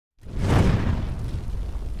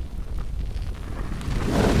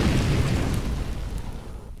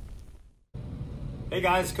Hey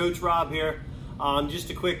guys, Coach Rob here. Just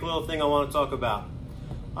a quick little thing I want to talk about.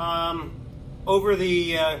 Over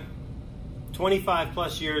the 25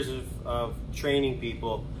 plus years of training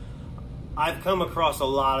people, I've come across a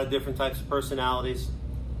lot of different types of personalities,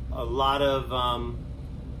 a lot of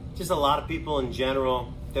people in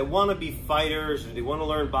general that want to be fighters, or they want to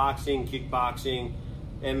learn boxing, kickboxing,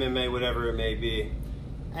 MMA, whatever it may be.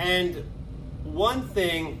 And one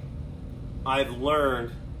thing I've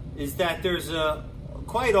learned is that there's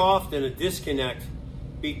quite often a disconnect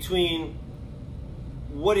between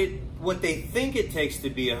what they think it takes to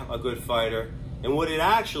be a good fighter and what it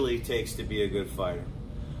actually takes to be a good fighter.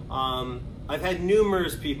 I've had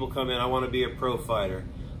numerous people come in, I want to be a pro fighter.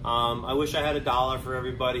 I wish I had $1 for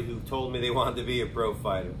everybody who told me they wanted to be a pro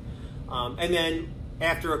fighter. And then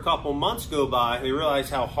after a couple months go by, they realize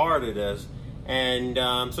how hard it is. And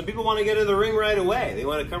some people want to get in the ring right away. They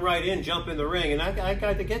want to come right in, jump in the ring. And I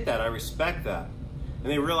got to get that. I respect that. And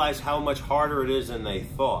they realize how much harder it is than they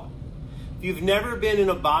thought. If you've never been in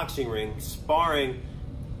a boxing ring sparring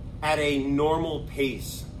at a normal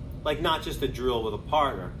pace, like not just a drill with a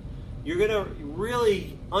partner, you're going to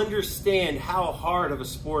really understand how hard of a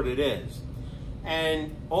sport it is.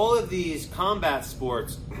 And all of these combat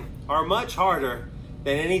sports are much harder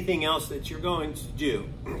than anything else that you're going to do.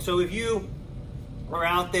 So if you are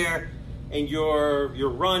out there and you're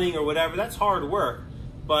running or whatever, that's hard work.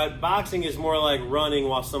 But boxing is more like running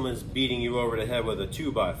while someone's beating you over the head with a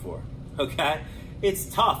 2x4. Okay? It's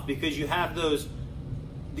tough because you have the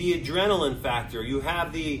adrenaline factor. You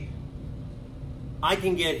have the I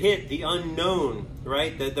can get hit, the unknown,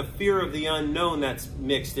 right? The fear of the unknown that's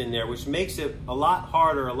mixed in there, which makes it a lot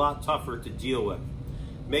harder, a lot tougher to deal with.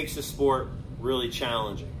 Makes the sport really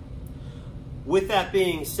challenging. With that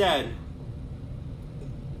being said,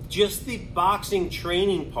 just the boxing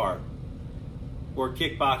training part or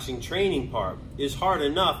kickboxing training part is hard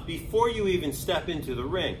enough before you even step into the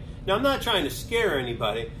ring. Now, I'm not trying to scare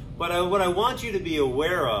anybody, but what I want you to be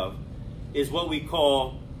aware of is what we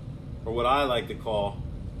call, or what I like to call,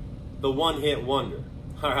 the one-hit wonder.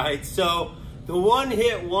 All right, so the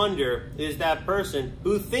one-hit wonder is that person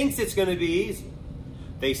who thinks it's going to be easy.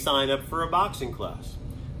 They sign up for a boxing class.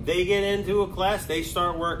 They get into a class, they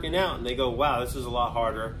start working out, and they go, wow, this is a lot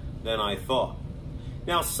harder than I thought.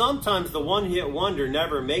 Now, sometimes the one-hit wonder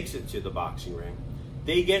never makes it to the boxing ring.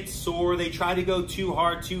 They get sore, they try to go too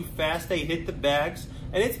hard, too fast, they hit the bags,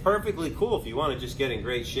 and it's perfectly cool if you want to just get in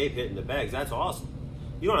great shape hitting the bags. That's awesome.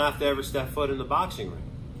 You don't have to ever step foot in the boxing ring.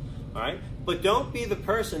 All right? But don't be the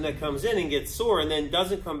person that comes in and gets sore and then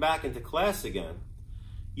doesn't come back into class again.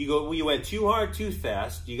 You went too hard, too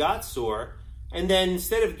fast, you got sore, and then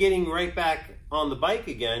instead of getting right back on the bike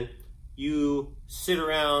again, you sit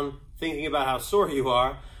around thinking about how sore you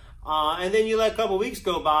are, and then you let a couple weeks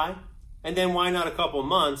go by, and then why not a couple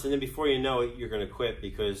months, and then before you know it, you're going to quit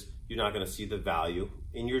because you're not going to see the value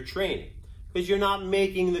in your training because you're not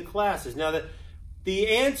making the classes. Now, the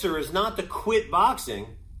answer is not to quit boxing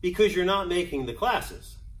because you're not making the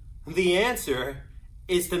classes. The answer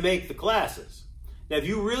is to make the classes. Now, if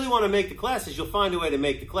you really want to make the classes, you'll find a way to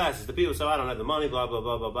make the classes. The people say, I don't have the money, blah, blah,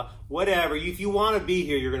 blah, blah, blah. Whatever. If you want to be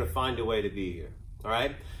here, you're going to find a way to be here. All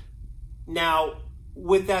right? Now,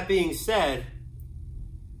 with that being said,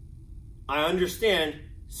 I understand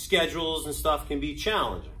schedules and stuff can be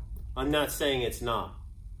challenging. I'm not saying it's not.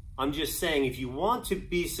 I'm just saying if you want to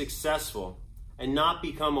be successful and not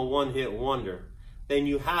become a one-hit wonder, then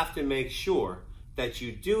you have to make sure that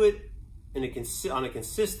you do it on a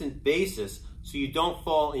consistent basis so you don't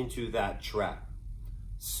fall into that trap.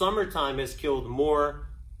 Summertime has killed more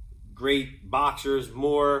great boxers,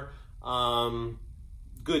 more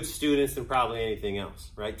good students than probably anything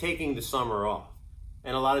else, right? Taking the summer off.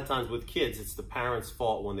 And a lot of times with kids, it's the parents'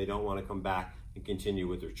 fault when they don't want to come back and continue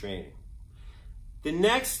with their training. The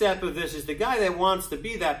next step of this is the guy that wants to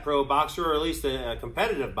be that pro boxer, or at least a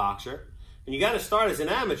competitive boxer, and you got to start as an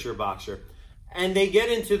amateur boxer, and they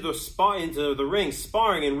get into the ring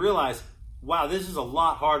sparring and realize, wow, this is a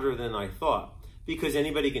lot harder than I thought, because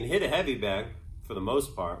anybody can hit a heavy bag for the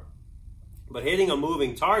most part, but hitting a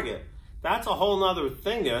moving target, that's a whole nother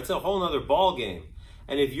thing there. That's a whole nother ball game.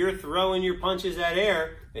 And if you're throwing your punches at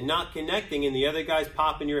air and not connecting and the other guy's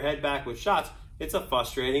popping your head back with shots, it's a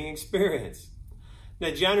frustrating experience.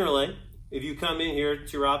 Now, generally, if you come in here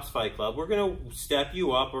to Rob's Fight Club, we're going to step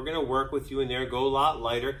you up. We're going to work with you in there, go a lot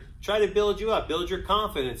lighter, try to build you up, build your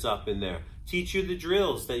confidence up in there, teach you the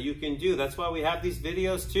drills that you can do. That's why we have these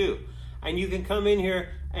videos too. And you can come in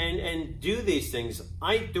here and do these things.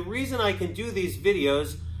 The reason I can do these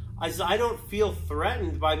videos is I don't feel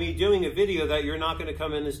threatened by me doing a video that you're not going to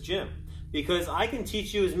come in this gym. because I can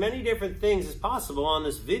teach you as many different things as possible on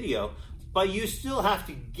this video, but you still have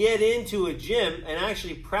to get into a gym and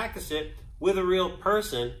actually practice it with a real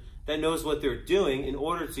person that knows what they're doing in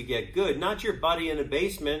order to get good. Not your buddy in a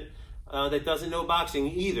basement that doesn't know boxing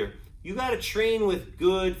either. You got to train with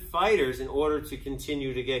good fighters in order to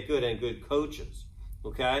continue to get good, and good coaches,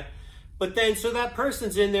 okay? But then, so that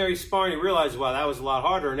person's in there, he's sparring, he realizes, wow, that was a lot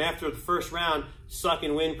harder. And after the first round, suck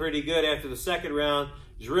and win pretty good. After the second round,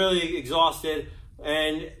 he's really exhausted.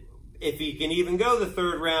 And if he can even go the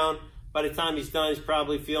third round, by the time he's done, he's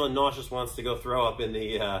probably feeling nauseous, wants to go throw up in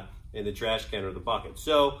the trash can or the bucket.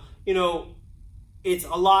 So, you know, it's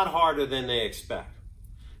a lot harder than they expect.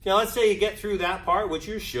 Now, let's say you get through that part, which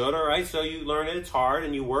you should, all right? So you learn it, it's hard,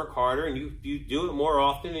 and you work harder, and you do it more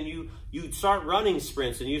often, and you start running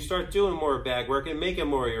sprints, and you start doing more bag work and making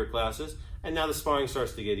more of your classes, and now the sparring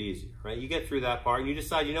starts to get easier, right? You get through that part, and you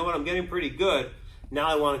decide, you know what, I'm getting pretty good. Now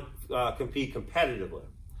I want to compete competitively.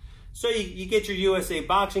 So you get your USA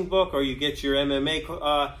boxing book, or you get your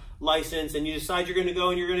MMA license, and you decide you're going to go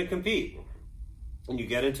and you're going to compete. And you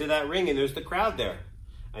get into that ring, and there's the crowd there.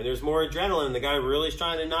 And there's more adrenaline. The guy really is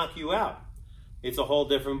trying to knock you out. It's a whole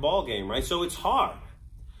different ball game, right? So it's hard.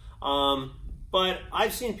 But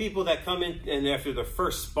I've seen people that come in, and after the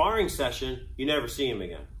first sparring session, you never see them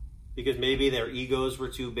again. Because maybe their egos were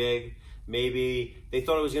too big. Maybe they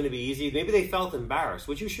thought it was going to be easy. Maybe they felt embarrassed,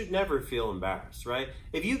 which you should never feel embarrassed, right?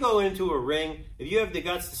 If you go into a ring, if you have the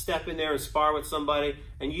guts to step in there and spar with somebody,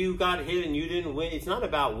 and you got hit and you didn't win, it's not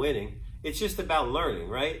about winning. It's just about learning,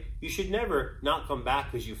 right? You should never not come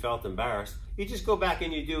back because you felt embarrassed. You just go back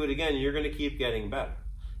and you do it again, and you're going to keep getting better.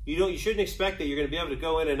 You shouldn't expect that you're going to be able to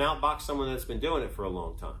go in and outbox someone that's been doing it for a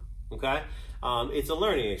long time, okay? It's a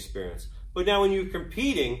learning experience. But now when you're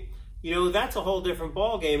competing, you know, that's a whole different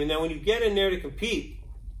ball game. And then when you get in there to compete,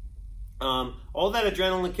 all that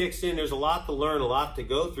adrenaline kicks in. There's a lot to learn, a lot to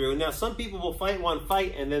go through. And now some people will fight one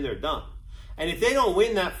fight and then they're done. And if they don't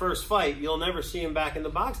win that first fight, you'll never see them back in the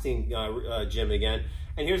boxing gym again.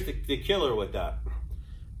 And here's the killer with that.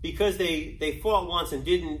 Because they fought once and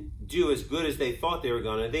didn't do as good as they thought they were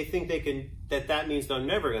going to, they think that means they're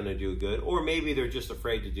never going to do good. Or maybe they're just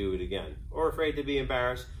afraid to do it again. Or afraid to be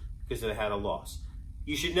embarrassed because they had a loss.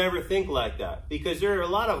 You should never think like that. Because there are a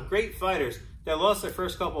lot of great fighters that lost their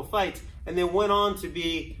first couple fights and then went on to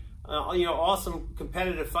be awesome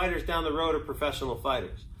competitive fighters down the road, or professional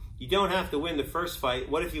fighters. You don't have to win the first fight.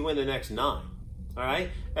 What if you win the next 9? All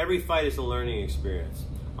right? Every fight is a learning experience.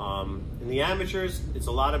 In the amateurs, it's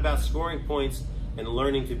a lot about scoring points and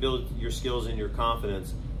learning to build your skills and your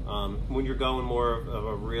confidence when you're going more of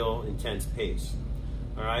a real intense pace.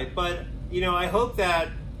 All right? But, you know, I hope that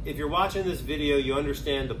if you're watching this video, you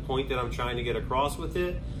understand the point that I'm trying to get across with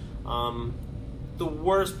it. The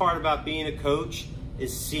worst part about being a coach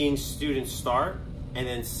is seeing students start and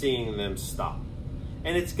then seeing them stop.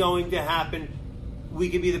 And it's going to happen. We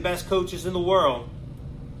could be the best coaches in the world,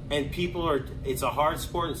 and it's a hard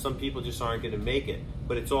sport, and some people just aren't going to make it.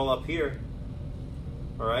 But it's all up here.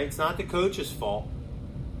 All right? It's not the coach's fault.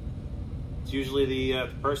 It's usually the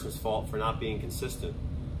person's fault for not being consistent,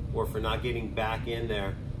 or for not getting back in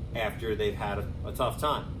there after they've had a tough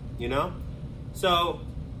time, you know? So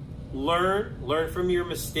learn from your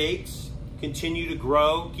mistakes, continue to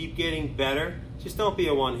grow, keep getting better. Just don't be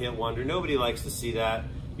a one-hit wonder. Nobody likes to see that.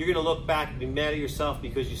 You're going to look back and be mad at yourself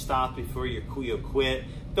because you stopped before you quit.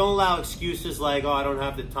 Don't allow excuses like, oh, I don't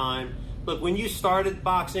have the time. Look, when you started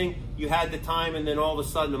boxing, you had the time, and then all of a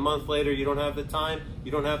sudden, a month later, you don't have the time,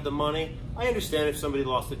 you don't have the money. I understand if somebody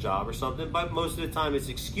lost a job or something, but most of the time it's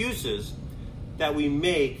excuses that we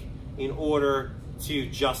make in order to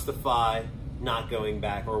justify not going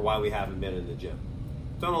back or why we haven't been in the gym.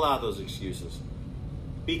 Don't allow those excuses.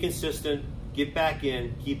 Be consistent. Get back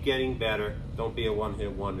in, keep getting better. Don't be a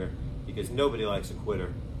one-hit wonder, because nobody likes a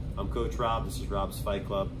quitter. I'm Coach Rob, this is Rob's Fight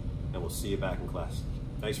Club, and we'll see you back in class.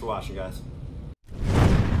 Thanks for watching, guys.